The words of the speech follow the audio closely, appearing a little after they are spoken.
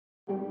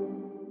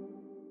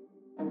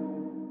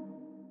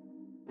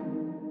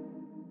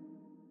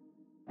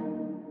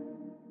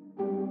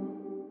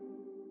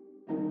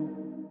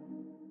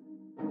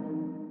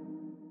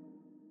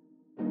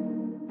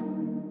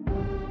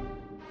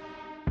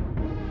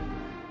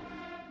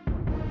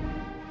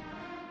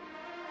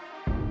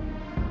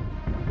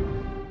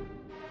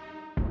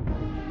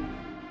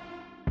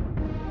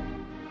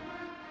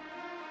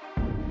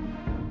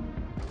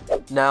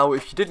Now,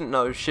 if you didn't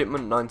know,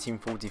 Shipment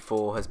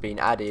 1944 has been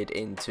added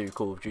into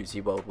Call of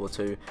Duty World War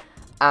 2,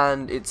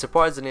 and it's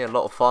surprisingly a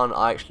lot of fun.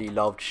 I actually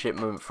loved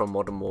Shipment from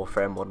Modern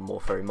Warfare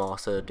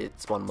Remastered.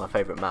 It's one of my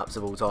favourite maps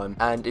of all time,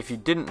 and if you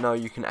didn't know,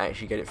 you can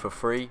actually get it for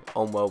free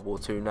on World War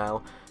 2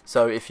 now,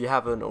 so if you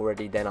haven't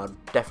already, then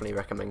I'd definitely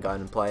recommend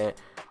going and play it.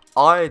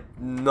 I'm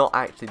not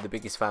actually the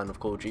biggest fan of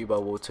Call of Duty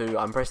World War 2.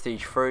 I'm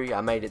Prestige 3,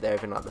 I made it there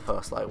within like the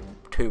first like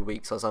 2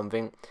 weeks or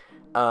something.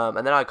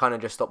 And then I kind of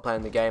just stopped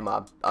playing the game.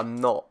 I'm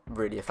not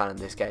really a fan of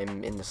this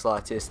game in the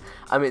slightest.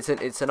 I mean,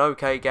 it's an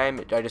okay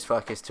game. I just feel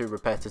like it's too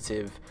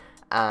repetitive,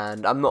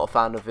 and I'm not a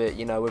fan of it.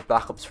 You know, with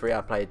Black Ops 3, I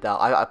played that.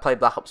 I played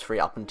Black Ops 3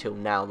 up until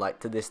now. Like,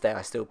 to this day,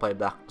 I still play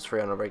Black Ops 3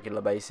 on a regular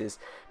basis.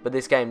 But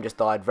this game just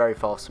died very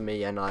fast for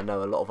me, and I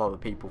know a lot of other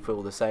people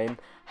feel the same.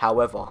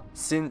 However,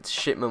 since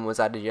Shipment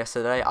was added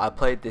yesterday, I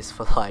played this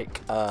for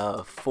like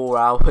 4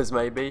 hours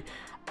maybe,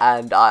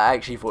 and I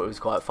actually thought it was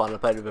quite fun. I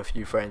played with a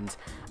few friends,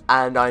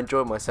 and I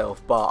enjoyed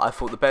myself, but I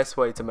thought the best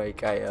way to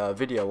make a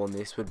video on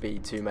this would be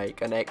to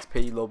make an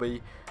XP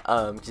lobby,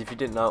 because if you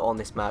didn't know, on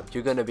this map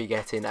you're going to be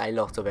getting a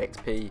lot of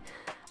XP,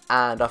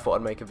 and I thought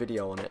I'd make a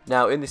video on it.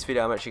 Now, in this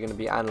video I'm actually going to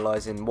be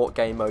analysing what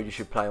game mode you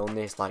should play on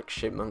this, like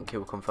Shipment,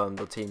 Kill Confirmed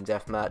or Team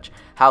Deathmatch,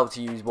 how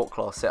to use what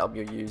class setup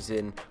you're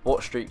using,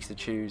 what streaks to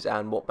choose,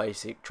 and what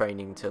basic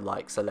training to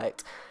like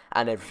select,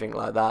 and everything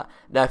like that.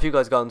 Now, if you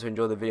guys go on to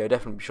enjoy the video,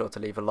 definitely be sure to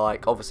leave a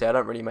like. Obviously, I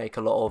don't really make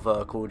a lot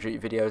of Call of Duty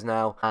videos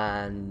now,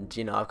 and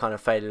you know, I've kind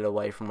of faded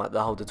away from like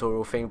the whole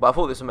tutorial thing, but I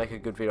thought this would make a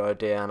good video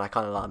idea, and I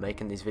kind of like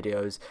making these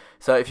videos.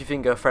 So if you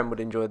think a friend would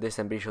enjoy this,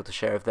 then be sure to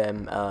share with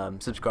them,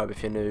 subscribe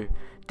if you're new,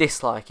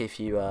 dislike if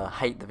you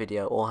hate the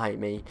video or hate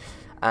me,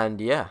 and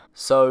yeah.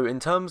 So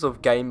in terms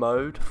of game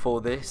mode for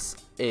this,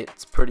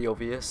 it's pretty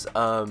obvious.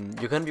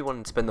 You're going to be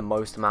wanting to spend the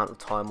most amount of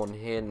time on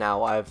here.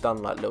 Now, I've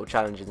done like little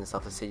challenges and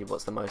stuff to see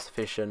what's the most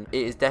efficient.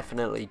 It is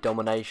definitely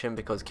domination,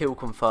 because Kill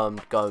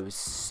Confirmed goes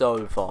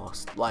so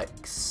fast,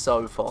 like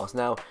so fast.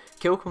 Now,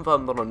 Kill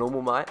Confirmed on a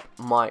normal map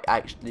might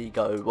actually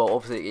go, well,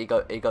 obviously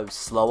it goes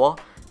slower,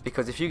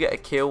 because if you get a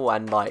kill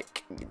and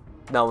like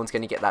no one's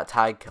going to get that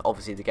tag,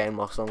 obviously the game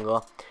lasts longer.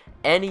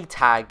 Any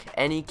tag,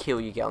 any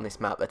kill you get on this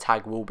map, the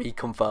tag will be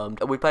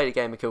confirmed. We played a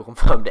game of Kill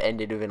Confirmed, it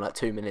ended within like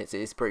 2 minutes.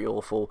 It is pretty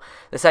awful.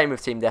 The same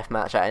with Team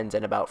Deathmatch, that ends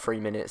in about 3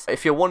 minutes.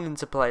 If you're wanting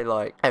to play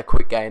like a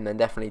quick game, then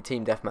definitely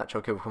Team Deathmatch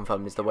or Kill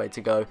Confirmed is the way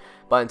to go.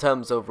 But in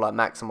terms of like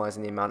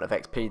maximising the amount of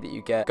XP that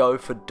you get, go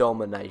for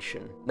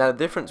domination. Now, the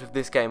difference with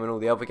this game and all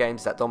the other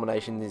games is that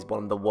domination is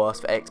one of the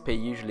worst for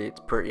XP. Usually it's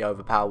pretty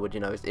overpowered,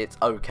 you know, it's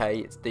okay,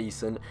 it's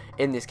decent.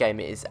 In this game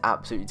it is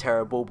absolutely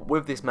terrible, but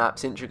with this map,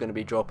 since you're going to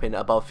be dropping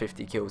above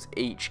 50 kills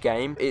each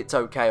game, it's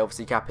okay,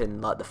 obviously capping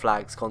like the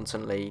flags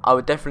constantly. I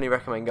would definitely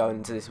recommend going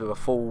into this with a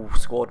full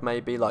squad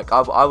maybe. Like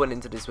I went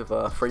into this with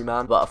a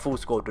 3-man, but a full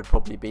squad would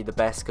probably be the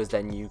best, because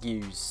then you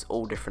use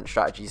all different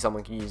strategies.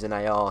 Someone can use an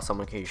AR,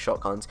 someone can use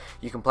shotguns,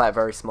 you can play it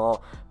very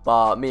smart.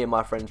 But me and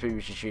my friends, we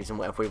were just using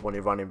whatever we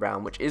wanted running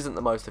around, which isn't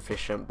the most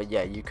efficient, but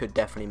yeah, you could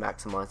definitely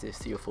maximise this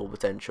to your full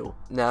potential.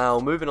 Now,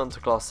 moving on to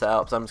class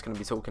setups, I'm just going to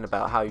be talking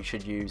about how you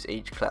should use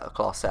each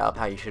class setup,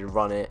 how you should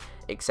run it,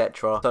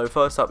 etc. So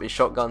first up is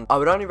shotgun. I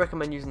would only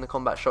recommend using the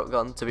combat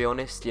shotgun, to be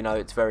honest. You know,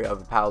 it's very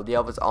overpowered. The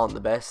others aren't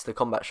the best. The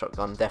combat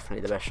shotgun,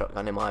 definitely the best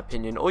shotgun in my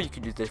opinion, or you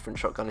could use a different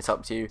shotgun, it's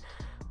up to you.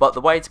 But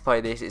the way to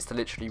play this is to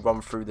literally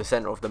run through the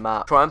center of the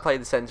map. Try and play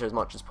the center as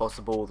much as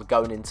possible,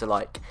 going into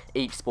like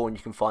each spawn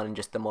you can find and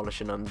just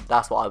demolishing them.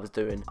 That's what I was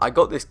doing. I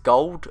got this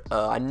gold.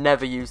 I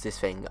never used this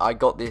thing. I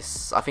got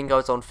this, I think I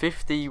was on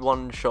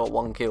 51 shot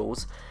 1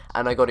 kills,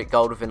 and I got it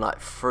gold within like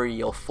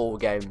 3 or 4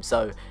 games.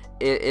 So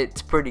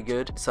it's pretty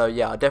good. So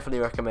yeah, I definitely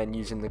recommend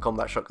using the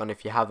combat shotgun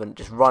if you haven't.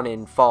 Just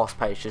running fast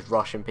paced, just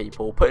rushing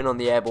people, putting on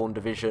the airborne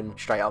division,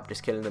 straight up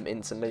just killing them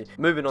instantly.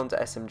 Moving on to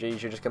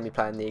SMGs, you're just going to be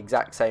playing the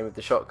exact same with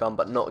the shotgun,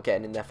 but not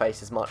getting in their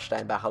face as much,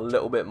 staying back a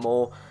little bit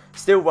more,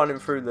 still running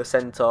through the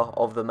center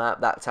of the map.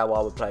 That's how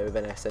I would play with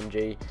an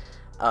SMG.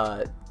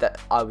 That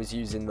I was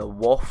using the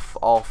WAF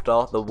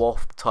after, the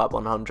WAF Type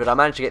 100. I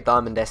managed to get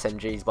diamond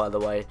SMGs, by the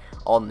way,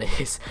 on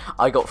this.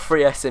 I got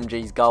 3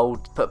 SMGs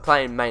gold, but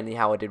playing mainly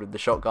how I did with the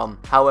shotgun.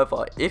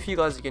 However, if you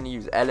guys are going to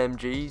use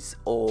LMGs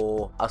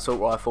or assault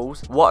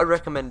rifles, what I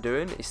recommend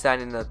doing is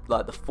standing in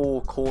like the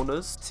 4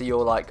 corners. So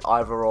you're like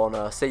either on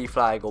a C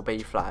flag or B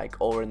flag,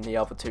 or in the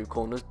other 2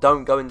 corners.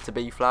 Don't go into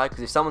B flag,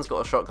 because if someone's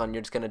got a shotgun,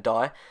 you're just going to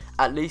die.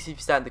 At least if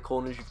you stand in the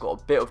corners, you've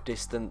got a bit of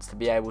distance to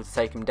be able to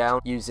take them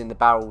down, using the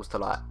barrels to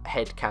like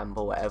head camp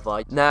or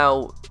whatever.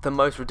 Now, the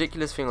most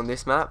ridiculous thing on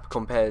this map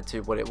compared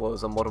to what it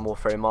was on Modern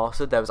Warfare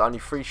Remastered, there was only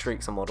 3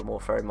 streaks on Modern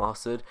Warfare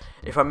Remastered.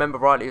 If I remember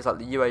rightly, it was like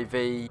the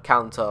UAV,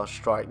 counter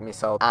strike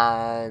missile,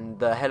 and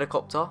the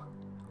helicopter.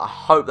 I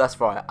hope that's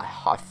right.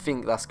 I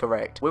think that's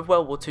correct. With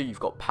World War 2, you've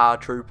got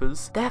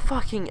paratroopers. They're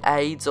fucking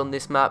aids on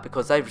this map,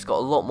 because they've just got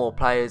a lot more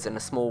players in a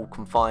small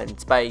confined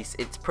space.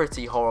 It's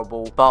pretty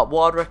horrible. But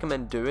what I'd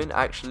recommend doing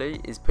actually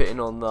is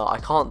putting on the, I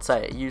can't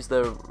say it, use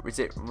the, is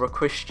it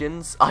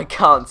requisitions? I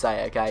can't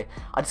say it, okay?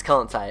 I just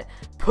can't say it.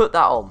 Put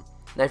that on.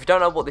 Now if you don't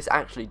know what this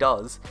actually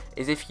does,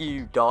 is if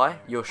you die,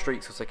 your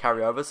streaks also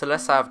carry over. So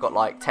let's say I've got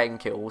like 10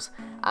 kills,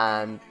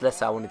 and let's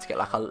say I wanted to get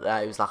like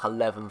it was like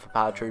 11 for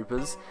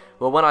paratroopers.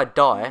 Well, when I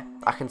die,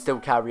 I can still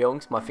carry on,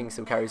 because my thing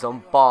still carries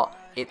on, but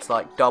it's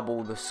like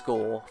double the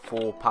score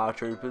for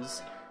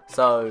paratroopers.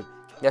 So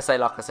let's say,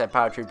 like I said,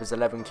 paratroopers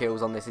 11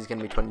 kills, on this is going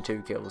to be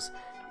 22 kills.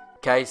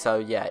 Okay, so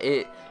yeah,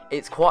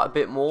 it's quite a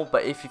bit more,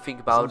 but if you think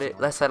about it,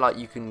 let's say like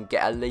you can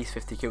get at least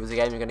 50 kills a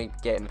game, you're going to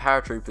get in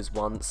paratroopers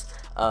once,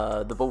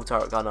 the ball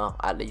turret gunner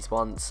at least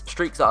once.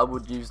 Streaks that I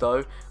would use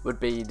though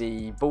would be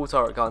the ball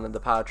turret gunner, the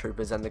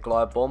paratroopers, and the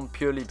glide bomb,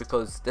 purely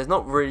because there's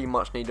not really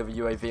much need of a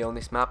UAV on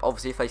this map.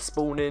 Obviously if they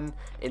spawn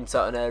in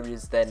certain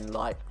areas, then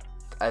like,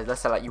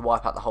 let's say like you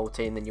wipe out the whole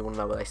team, then you want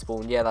to know where they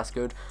spawn, yeah, that's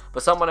good,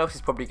 but someone else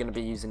is probably going to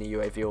be using a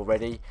UAV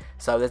already,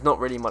 so there's not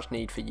really much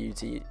need for you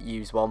to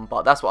use one.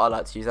 But that's what I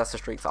like to use, that's the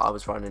streaks that I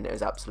was running, it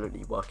was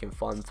absolutely working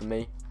fine for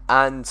me.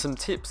 And some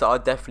tips that I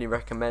definitely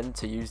recommend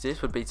to use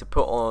this would be to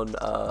put on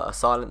a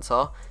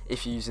silencer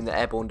if you're using the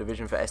airborne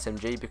division for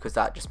SMG, because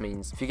that just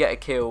means if you get a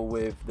kill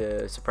with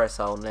the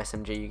suppressor on an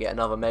SMG, you get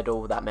another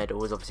medal. That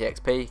medal is obviously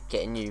XP,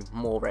 getting you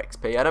more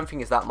XP. I don't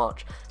think it's that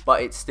much,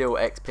 but it's still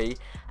XP.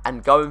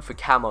 And going for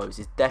camos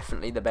is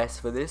definitely the best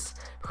for this,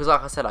 because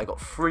like I said, I got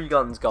 3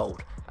 guns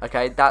gold.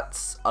 Okay,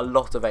 that's a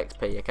lot of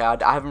XP. Okay,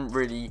 I haven't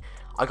really.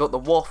 I got the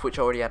WAF, which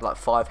I already had like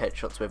 5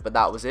 headshots with, but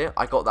that was it.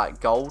 I got that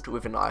gold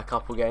within like a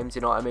couple games,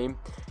 you know what I mean?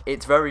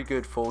 It's very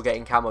good for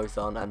getting camos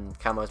done, and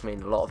camos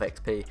mean a lot of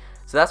XP.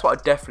 So that's what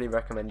I definitely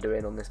recommend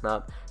doing on this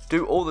map.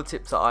 Do all the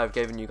tips that I've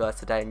given you guys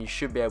today, and you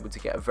should be able to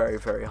get a very,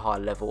 very high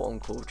level on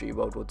Call of Duty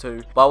World War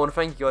 2. But I want to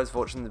thank you guys for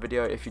watching the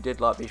video. If you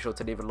did like, be sure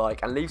to leave a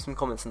like and leave some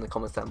comments in the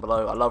comments down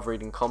below. I love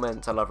reading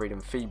comments, I love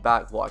reading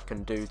feedback, what I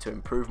can do to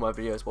improve my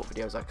videos, what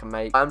videos I can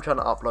make. I'm trying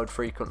to upload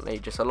frequently,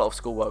 just a lot of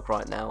schoolwork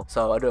right now,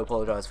 so I do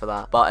apologise for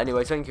that. But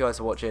anyway, thank you guys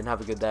for watching,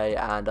 have a good day,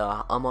 and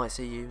I might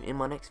see you in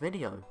my next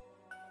video.